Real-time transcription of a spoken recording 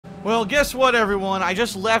Well, guess what, everyone? I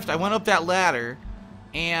just left. I went up that ladder,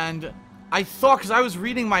 and I thought, because I was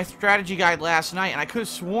reading my strategy guide last night, and I could have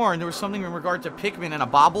sworn there was something in regard to Pikmin and a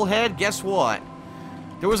bobblehead. Guess what?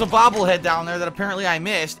 There was a bobblehead down there that apparently I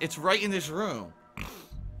missed. It's right in this room.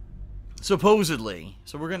 Supposedly.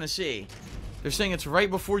 So we're going to see. They're saying it's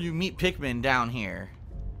right before you meet Pikmin down here.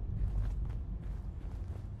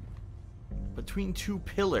 Between two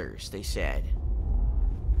pillars, they said.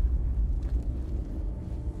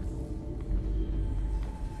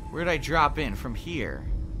 Where did I drop in? From here.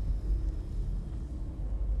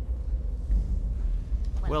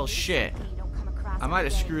 Well, shit. I might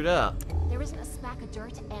have screwed up. There isn't a speck of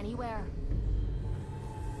dirt anywhere.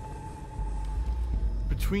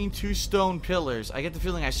 Between two stone pillars. I get the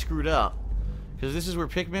feeling I screwed up. Because this is where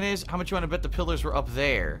Pikmin is. How much you want to bet the pillars were up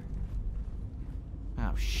there?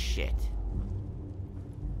 Oh, shit.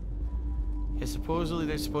 Yeah, supposedly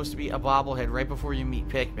there's supposed to be a bobblehead right before you meet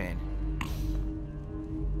Pikmin.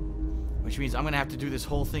 Which means I'm going to have to do this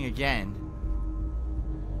whole thing again.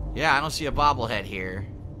 Yeah, I don't see a bobblehead here.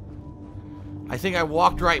 I think I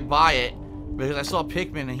walked right by it because I saw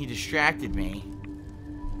Pikmin and he distracted me.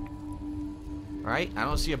 Right? I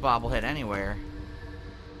don't see a bobblehead anywhere.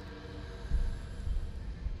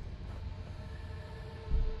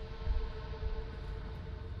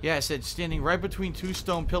 Yeah, it said standing right between two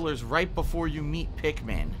stone pillars right before you meet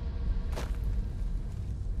Pikmin.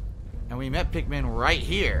 And we met Pikmin right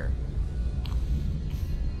here.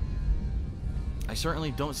 I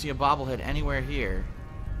certainly don't see a bobblehead anywhere here.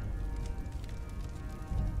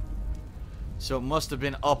 So it must have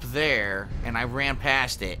been up there, and I ran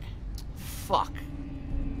past it. Fuck.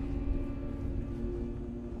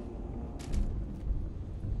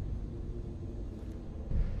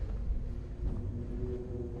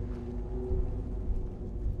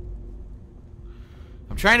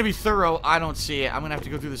 I'm trying to be thorough. I don't see it. I'm gonna have to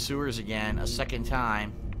go through the sewers again a second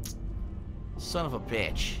time. Son of a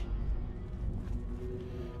bitch.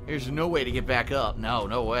 There's no way to get back up. No,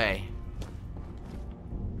 no way.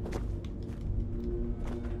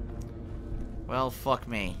 Well, fuck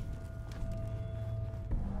me.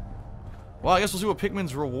 Well, I guess we'll see what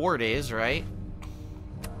Pikmin's reward is, right?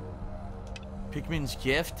 Pikmin's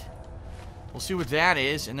gift. We'll see what that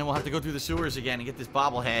is, and then we'll have to go through the sewers again and get this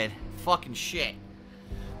bobblehead. Fucking shit.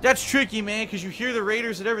 That's tricky, man, because you hear the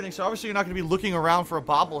raiders and everything, so obviously you're not going to be looking around for a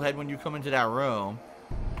bobblehead when you come into that room.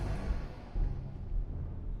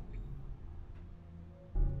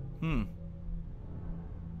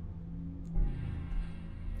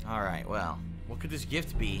 Alright, well, what could this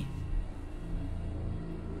gift be?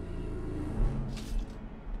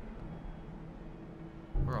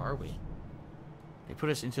 Where are we? They put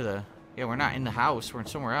us into the... Yeah, we're not in the house, we're in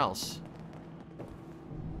somewhere else.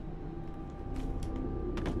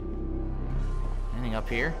 Anything up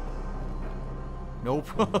here? Nope.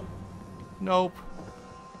 Nope.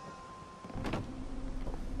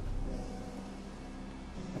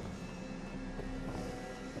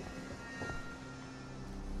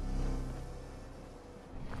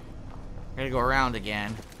 Gotta go around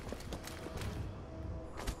again.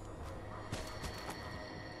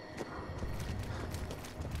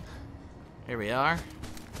 Here we are.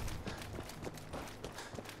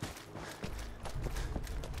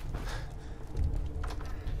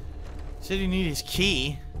 Said you need his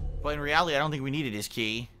key, but in reality, I don't think we needed his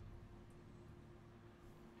key.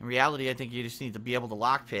 In reality, I think you just need to be able to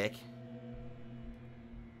lockpick.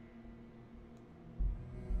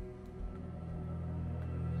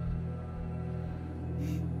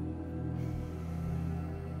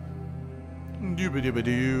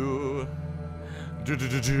 Dooba-dooba-doo.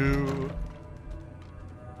 Do-do-do-do.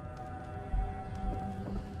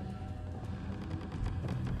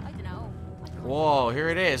 I don't know. Whoa, here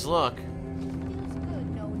it is, look. Feels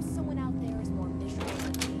good knowing someone out there is more miserable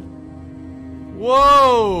than me.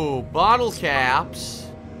 Whoa! Bottle caps.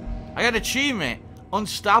 I got an achievement.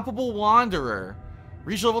 Unstoppable Wanderer.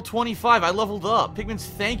 Reach level 25. I leveled up. Pikmin's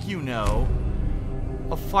thank you no.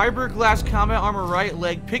 A fiberglass combat armor right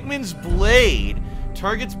leg. Pikmin's blade.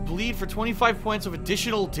 Targets bleed for 25 points of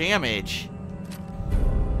additional damage.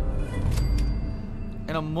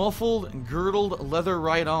 And a muffled, girdled leather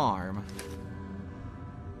right arm.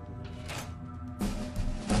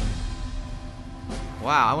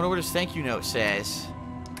 Wow, I wonder what his thank you note says.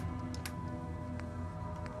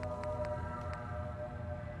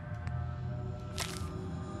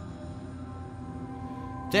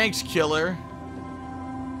 Thanks, killer.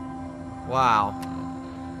 Wow.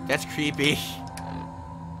 That's creepy.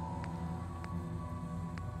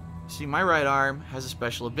 See, my right arm has a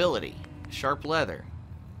special ability. Sharp leather.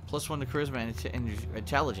 +1 to charisma and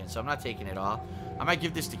intelligence, so I'm not taking it off. I might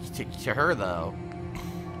give this to her, though.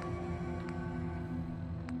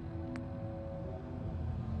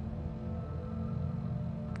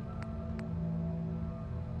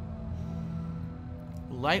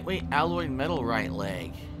 Lightweight alloy metal right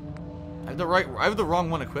leg. I have the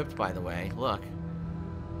wrong one equipped, by the way. Look.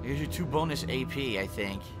 Here's your 2 bonus AP, I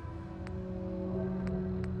think.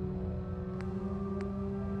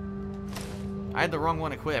 I had the wrong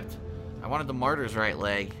one equipped. I wanted the martyr's right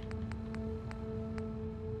leg.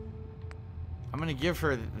 I'm gonna give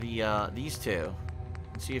her these 2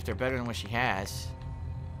 and see if they're better than what she has.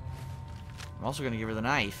 I'm also gonna give her the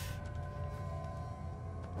knife.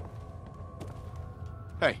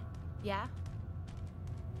 Hey. Yeah?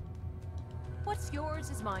 What's yours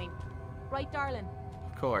is mine. Right, darling?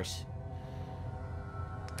 Of course.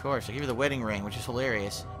 Of course. I give her the wedding ring, which is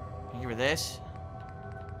hilarious. I give her this.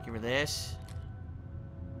 Give her this.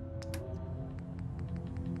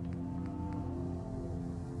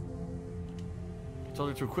 I told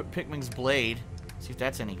her to equip Pikmin's blade. See if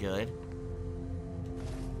that's any good.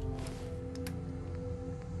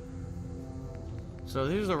 So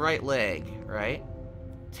here's the right leg, right?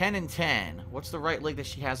 10 and 10. What's the right leg that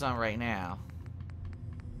she has on right now?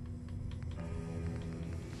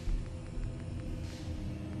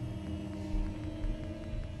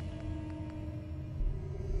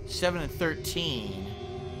 Seven and 13.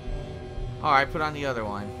 Alright, put on the other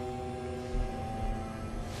one.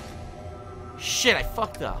 Shit, I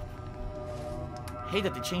fucked up. I hate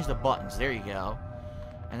that they changed the buttons. There you go.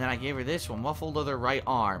 And then I gave her this one. Muffled leather right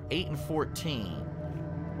arm. 8 and 14.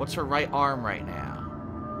 What's her right arm right now?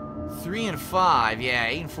 3 and 5. Yeah,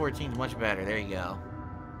 8 and 14 is much better. There you go.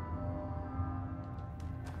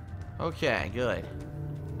 Okay, good.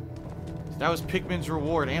 So that was Pikmin's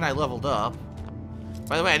reward, and I leveled up.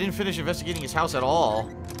 By the way, I didn't finish investigating his house at all.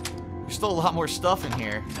 There's still a lot more stuff in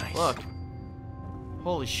here. Nice. Look.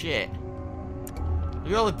 Holy shit.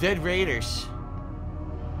 Look at all the dead raiders.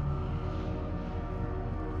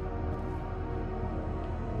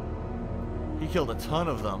 He killed a ton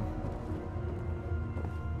of them.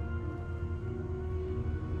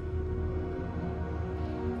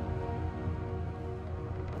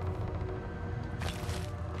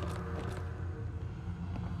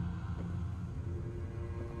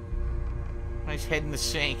 Nice head in the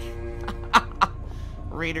sink.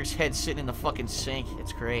 Raider's head sitting in the fucking sink.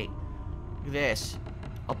 It's great. Look at this.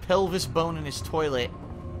 A pelvis bone in his toilet.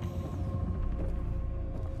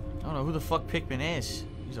 I don't know who the fuck Pikmin is.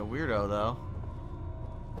 He's a weirdo, though.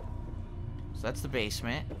 So that's the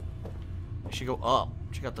basement. I should go up.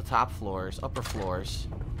 Check out the top floors, upper floors.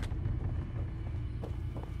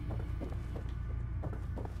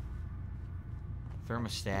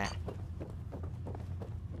 Thermostat.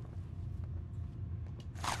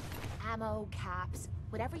 Ammo, caps,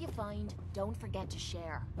 whatever you find, don't forget to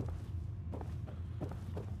share.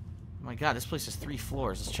 Oh my god, this place has 3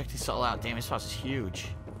 floors. Let's check this all out. Damn, this house is huge.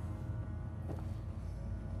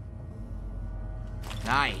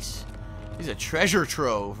 Nice. He's a treasure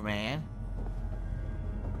trove, man.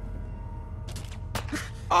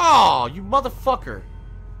 Oh, you motherfucker.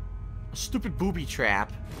 A stupid booby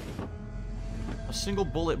trap. A single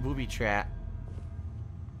bullet booby trap.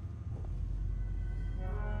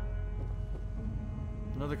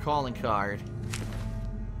 Another calling card.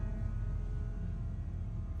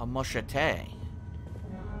 A machete.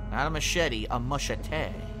 Not a machete, a machete.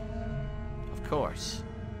 Of course.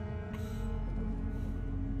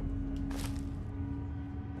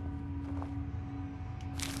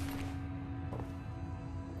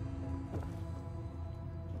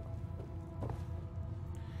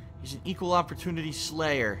 He's an equal opportunity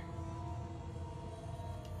slayer.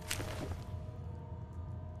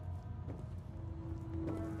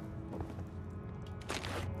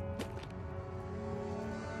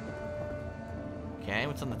 Okay,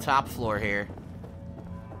 what's on the top floor here?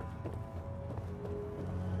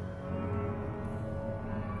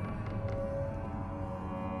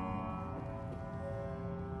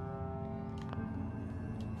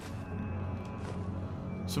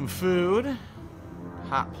 Some food.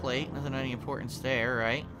 Hot plate. Nothing of any importance there,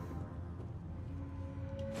 right?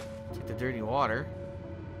 Take the dirty water.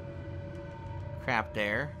 Crap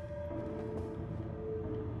there.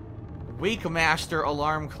 Wake Master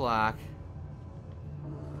alarm clock.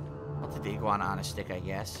 I'll take the iguana on a stick, I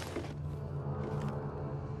guess.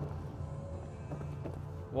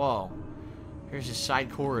 Whoa. Here's his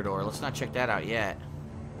side corridor. Let's not check that out yet.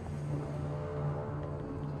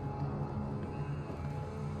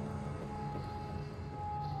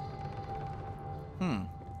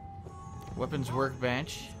 Weapons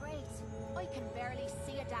workbench. Great. I can barely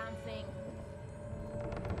see a damn thing.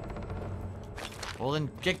 Well,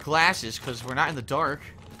 then get glasses, because we're not in the dark.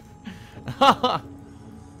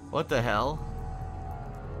 What the hell?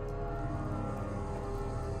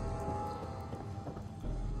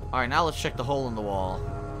 Alright, now let's check the hole in the wall.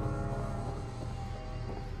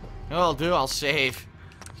 You know what I'll do? I'll save.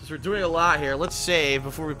 Since we're doing a lot here, let's save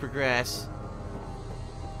before we progress.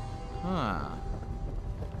 Huh.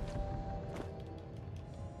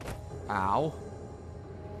 Ow.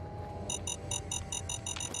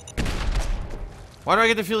 Why do I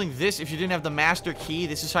get the feeling this, if you didn't have the master key,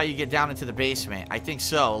 this is how you get down into the basement? I think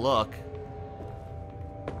so, look.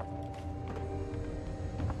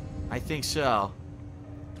 I think so.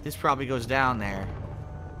 This probably goes down there.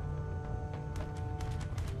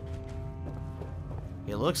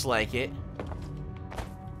 It looks like it.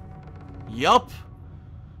 Yup.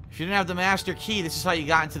 If you didn't have the master key, this is how you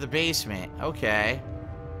got into the basement. Okay.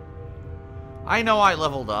 I know I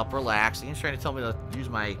leveled up. Relax. He's trying to tell me to use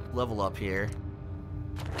my level up here.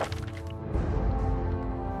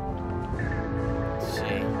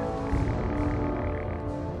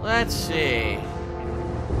 Let's see.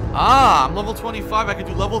 Ah, I'm level 25. I could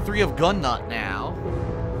do level 3 of Gun Nut now.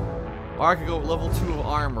 Or I could go level 2 of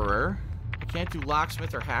Armorer. I can't do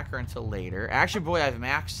Locksmith or Hacker until later. Action Boy I've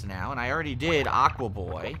maxed now, and I already did Aqua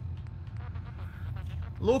Boy.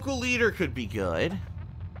 Local Leader could be good.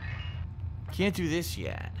 Can't do this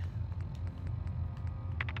yet.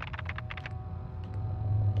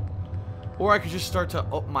 Or I could just start to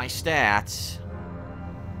up my stats.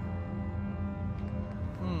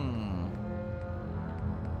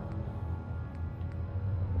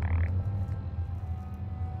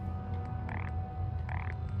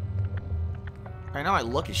 Right now I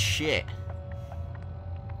look as shit.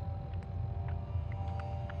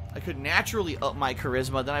 I could naturally up my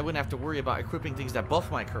charisma, then I wouldn't have to worry about equipping things that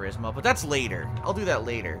buff my charisma, but that's later. I'll do that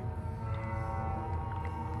later.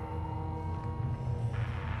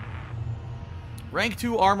 Rank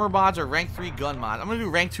 2 armor mods or rank 3 gun mods? I'm gonna do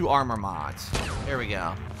rank 2 armor mods. There we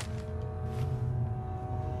go.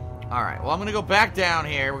 Alright, well I'm gonna go back down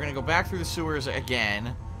here. We're gonna go back through the sewers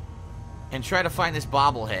again. And try to find this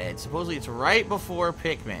bobblehead. Supposedly it's right before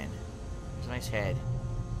Pikmin. There's a nice head.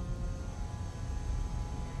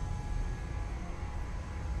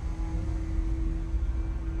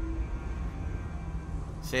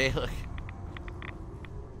 See, look.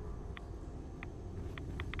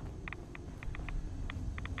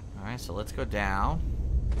 Alright, so let's go down.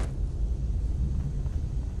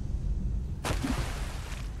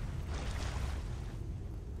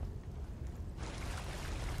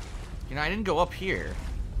 You know, I didn't go up here.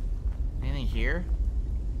 Anything here?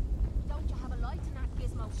 Don't you have a light in that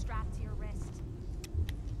gizmo strapped to your wrist?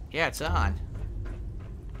 Yeah, it's on.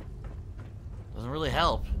 Doesn't really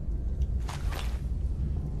help.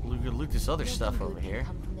 We could loot this other stuff over here.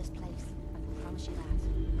 Come from this place. I can promise you that.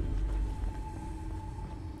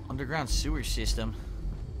 Underground sewer system.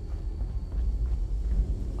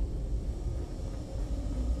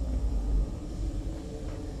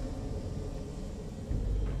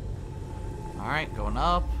 Alright, going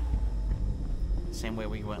up. Same way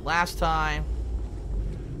we went last time.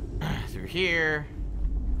 Through here.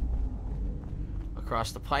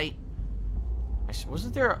 Across the pipe.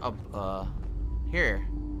 Wasn't there a... here.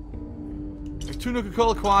 There's 2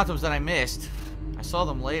 Nuka-Cola Quantums that I missed. I saw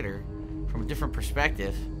them later. From a different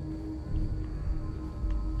perspective.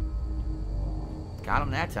 Got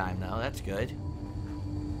them that time, though. That's good.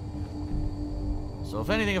 So, if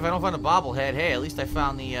anything, if I don't find a bobblehead, hey, at least I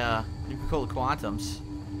found the, Nuka-Cola Quantums.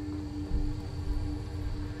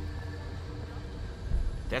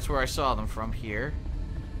 That's where I saw them from here.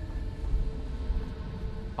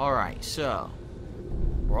 Alright, so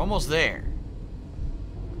we're almost there.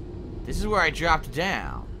 This is where I dropped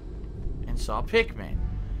down and saw Pikmin.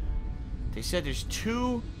 They said there's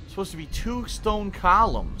supposed to be 2 stone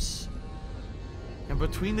columns. And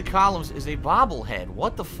between the columns is a bobblehead.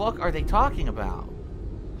 What the fuck are they talking about?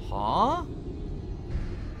 Huh?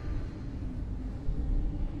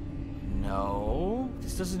 No,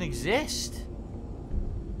 this doesn't exist.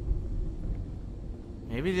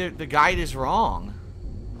 Maybe the guide is wrong.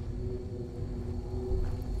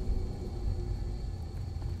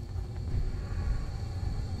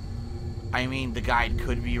 I mean, the guide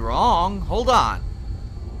could be wrong. Hold on.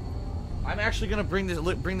 I'm actually gonna bring this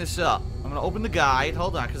up. I'm gonna open the guide.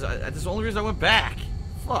 Hold on, because this is the only reason I went back.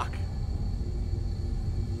 Fuck.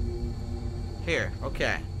 Here,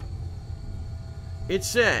 okay. It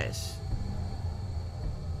says,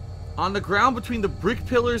 on the ground between the brick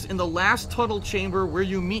pillars in the last tunnel chamber where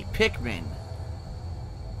you meet Pikmin.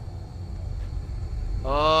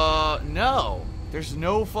 No. There's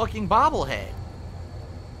no fucking bobblehead.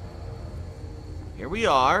 Here we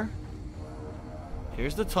are.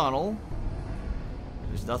 Here's the tunnel.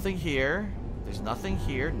 There's nothing here. There's nothing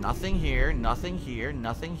here. Nothing here. Nothing here.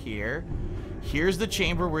 Nothing here. Here's the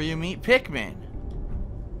chamber where you meet Pikmin.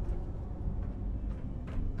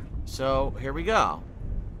 So, here we go.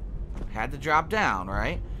 Had to drop down,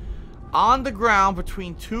 right? On the ground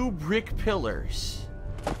between two brick pillars.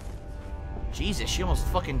 Jesus, she almost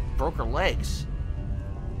fucking broke her legs.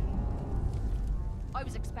 I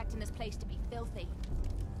was expecting this place to be filthy.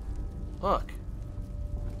 Look.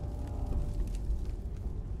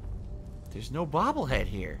 There's no bobblehead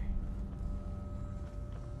here.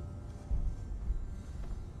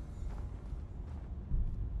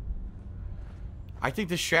 I think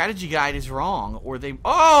the strategy guide is wrong, or they...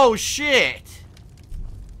 Oh, shit!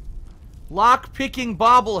 Lock-picking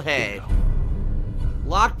bobblehead.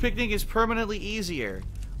 Lock-picking is permanently easier.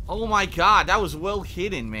 Oh my god, that was well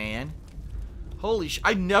hidden, man. Holy sh...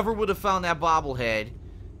 I never would have found that bobblehead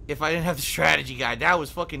if I didn't have the strategy guide. That was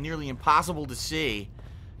fucking nearly impossible to see.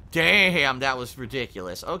 Damn, that was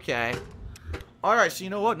ridiculous. Okay. Alright, so you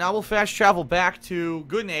know what? Now we'll fast travel back to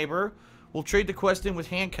Good Neighbor. We'll trade the quest in with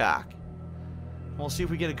Hancock. We'll see if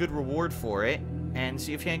we get a good reward for it. And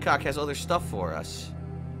see if Hancock has other stuff for us.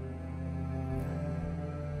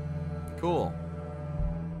 Cool.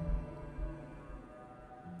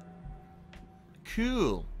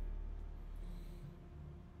 Cool.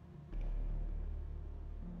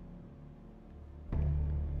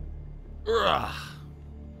 Ugh.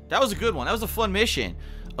 That was a good one. That was a fun mission.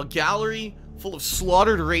 A gallery full of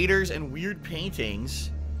slaughtered raiders and weird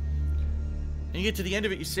paintings. And you get to the end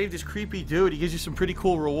of it, you save this creepy dude. He gives you some pretty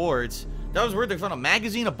cool rewards. That was worth it. I found a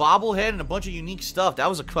magazine, a bobblehead, and a bunch of unique stuff. That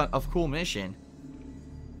was a cool mission.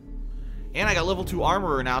 And I got level 2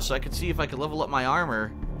 armorer now, so I can see if I can level up my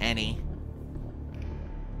armor any.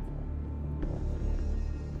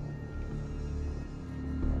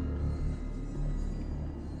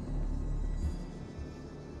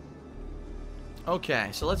 Okay,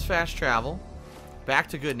 so let's fast travel back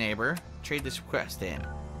to Good Neighbor. Trade this quest in.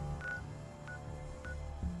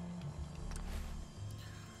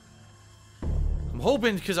 I'm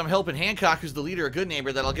hoping, because I'm helping Hancock, who's the leader of Good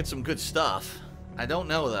Neighbor, that I'll get some good stuff. I don't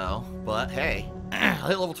know, though. But, hey. I'll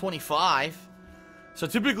hit level 25. So,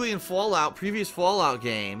 typically in Fallout, previous Fallout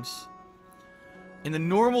games, in the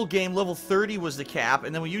normal game, level 30 was the cap.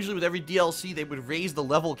 And then usually with every DLC, they would raise the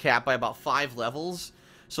level cap by about 5 levels.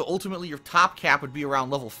 So, ultimately, your top cap would be around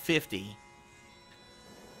level 50.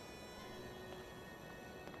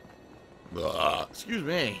 Ugh, excuse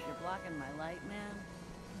me. You're blocking my light, man.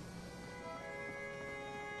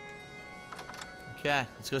 Okay,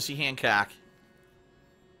 let's go see Hancock.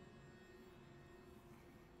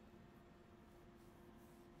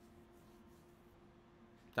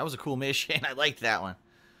 That was a cool mission. I liked that one.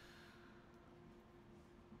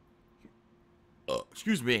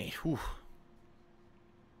 Excuse me. Whew.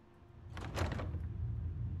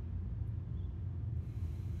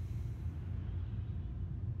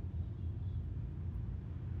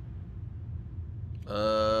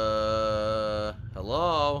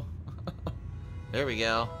 Hello? There we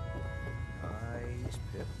go. Nice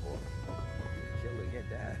pit bull. Kill to get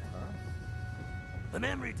that, huh? The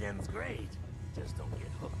memory dem's great. Just don't get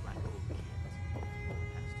hooked like old kids.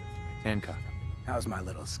 Hancock. How's my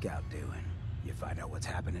little scout doing? You find out what's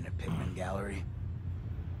happening at Pikmin Gallery?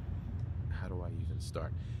 How do I even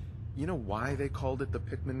start? You know why they called it the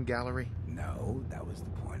Pikmin Gallery? No, that was the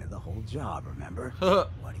point of the whole job, remember?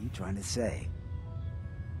 What are you trying to say?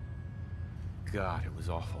 God, it was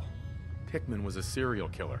awful. Pikmin was a serial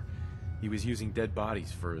killer. He was using dead bodies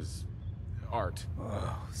for his art.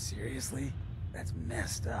 Oh, seriously? That's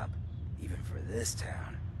messed up. Even for this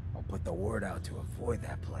town. I'll put the word out to avoid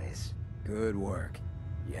that place. Good work.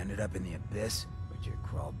 You ended up in the abyss, but you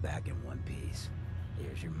crawled back in one piece.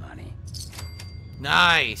 Here's your money.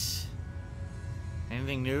 Nice.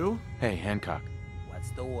 Anything new? Hey, Hancock.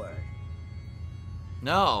 What's the word?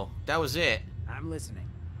 No, that was it. I'm listening.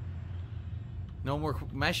 No more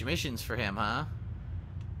missions for him, huh?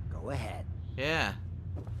 Go ahead. Yeah.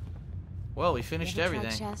 Well, we finished You ever tried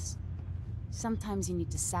everything. chess? Sometimes you need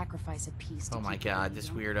to sacrifice a piece to Oh my keep the god, game this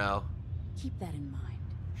going. weirdo. Keep that in mind.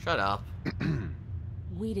 Shut up.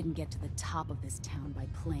 We didn't get to the top of this town by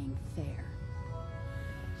playing fair.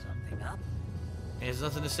 Something up? He has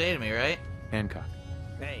nothing to say to me, right? Hancock.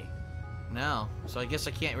 Hey. No. So I guess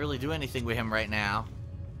I can't really do anything with him right now.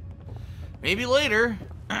 Maybe later.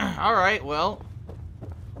 Alright, well.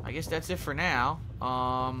 I guess that's it for now.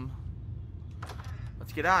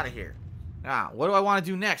 Let's get out of here. Now, what do I want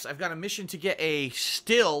to do next? I've got a mission to get a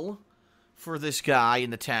still for this guy in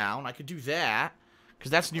the town. I could do that. Because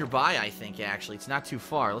that's nearby, I think, actually. It's not too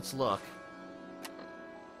far. Let's look.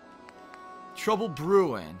 Trouble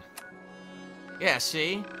brewing. Yeah,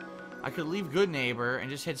 see? I could leave Good Neighbor and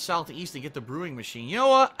just head southeast and get the brewing machine. You know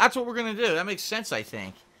what? That's what we're going to do. That makes sense, I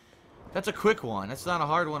think. That's a quick one. That's not a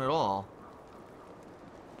hard one at all.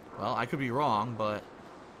 Well, I could be wrong, but...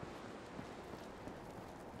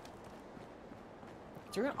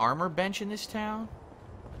 Is there an armor bench in this town?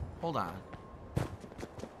 Hold on.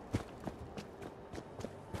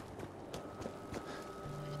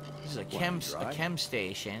 This is a chem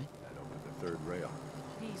station. Head over the third rail.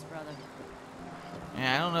 Peace, brother.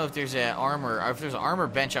 Yeah, I don't know if there's an armor. If there's an armor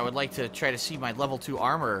bench, I would like to try to see my level 2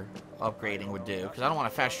 armor upgrading would do, because I don't want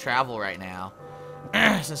to fast travel right now,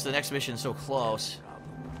 since the next mission is so close.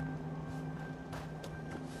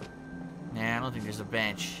 Nah, I don't think there's a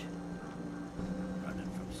bench. Running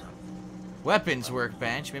from something. Weapons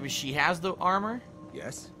workbench. Maybe she has the armor?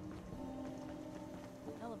 Yes?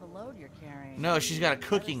 Hell of a load you're carrying. No, she's got a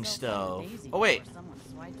cooking Better sell stove. some daisy Oh, wait. before someone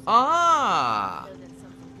swipes it. Ah! You'll get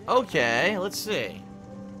something good. Okay, let's see.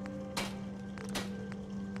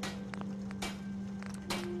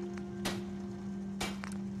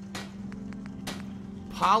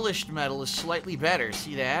 Polished metal is slightly better,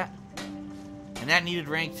 see that? And that needed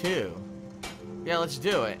rank 2. Yeah, let's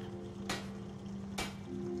do it.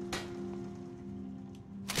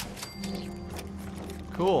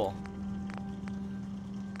 Cool.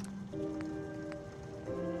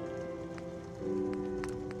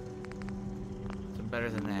 Something better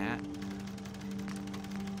than that.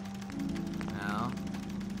 No.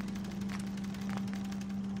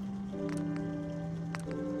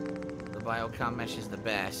 The biocom mesh is the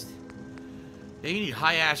best. Yeah, you need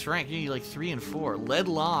high-ass rank. You need like 3 and 4. Lead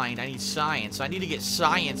lined, I need science. I need to get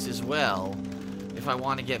science as well if I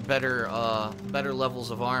want to get better better levels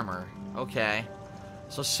of armor. Okay.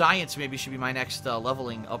 So science maybe should be my next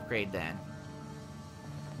leveling upgrade then.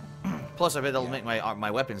 Plus, I bet that'll make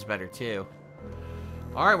my weapons better too.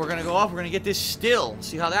 Alright, we're gonna go off. We're gonna get this still.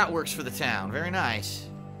 See how that works for the town. Very nice.